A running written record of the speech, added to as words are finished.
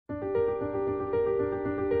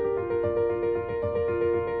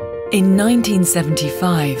In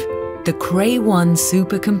 1975, the Cray 1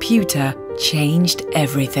 supercomputer changed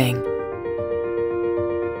everything.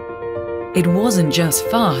 It wasn't just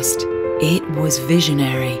fast, it was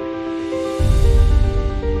visionary.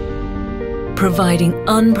 Providing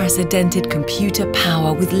unprecedented computer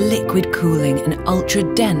power with liquid cooling and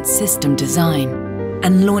ultra-dense system design,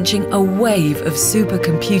 and launching a wave of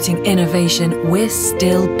supercomputing innovation we're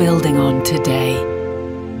still building on today.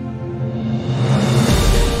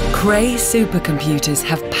 Cray supercomputers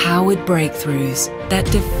have powered breakthroughs that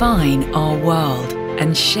define our world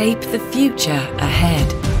and shape the future ahead.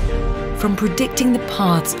 From predicting the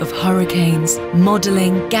paths of hurricanes,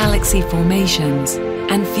 modeling galaxy formations,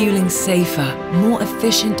 and fueling safer, more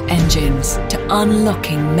efficient engines to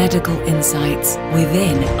unlocking medical insights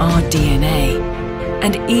within our DNA,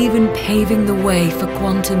 and even paving the way for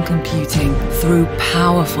quantum computing through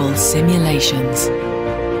powerful simulations.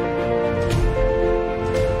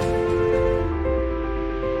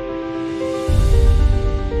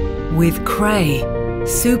 With Cray,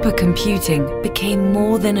 supercomputing became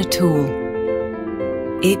more than a tool.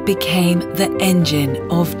 It became the engine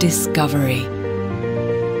of discovery.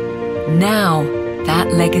 Now,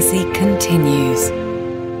 that legacy continues.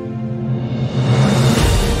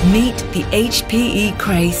 Meet the HPE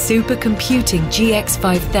Cray Supercomputing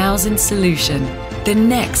GX5000 solution, the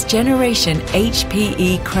next generation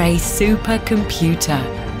HPE Cray supercomputer.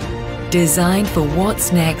 Designed for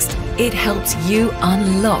what's next, it helps you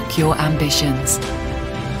unlock your ambitions.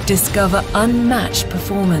 Discover unmatched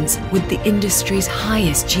performance with the industry's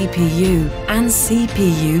highest GPU and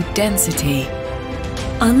CPU density.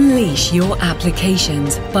 Unleash your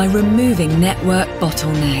applications by removing network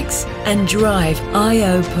bottlenecks and drive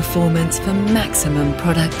I/O performance for maximum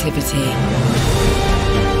productivity.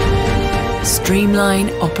 Streamline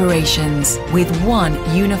operations with one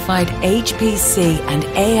unified HPC and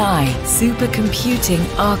AI supercomputing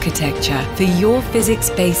architecture for your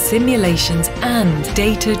physics-based simulations and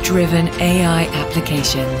data-driven AI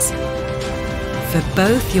applications. For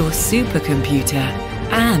both your supercomputer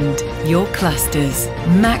and your clusters,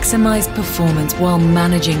 maximize performance while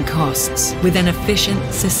managing costs with an efficient,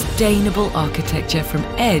 sustainable architecture from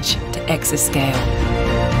edge to exascale.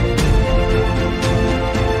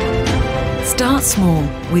 Start small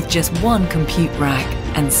with just one compute rack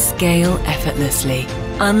and scale effortlessly,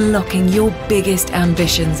 unlocking your biggest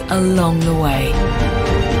ambitions along the way.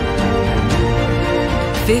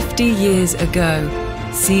 50 years ago,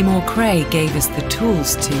 Seymour Cray gave us the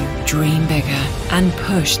tools to dream bigger and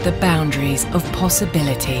push the boundaries of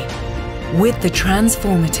possibility. With the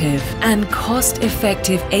transformative and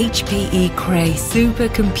cost-effective HPE Cray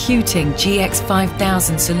Supercomputing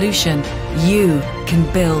GX5000 solution, you can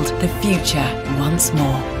build the future once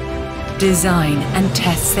more. Design and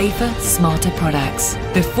test safer, smarter products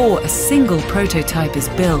before a single prototype is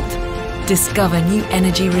built. Discover new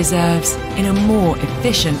energy reserves in a more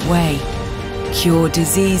efficient way. Cure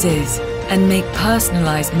diseases and make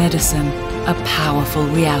personalized medicine a powerful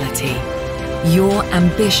reality. Your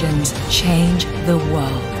ambitions change the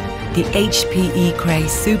world. The HPE Cray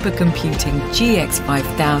Supercomputing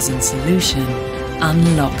GX5000 solution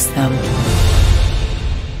unlocks them.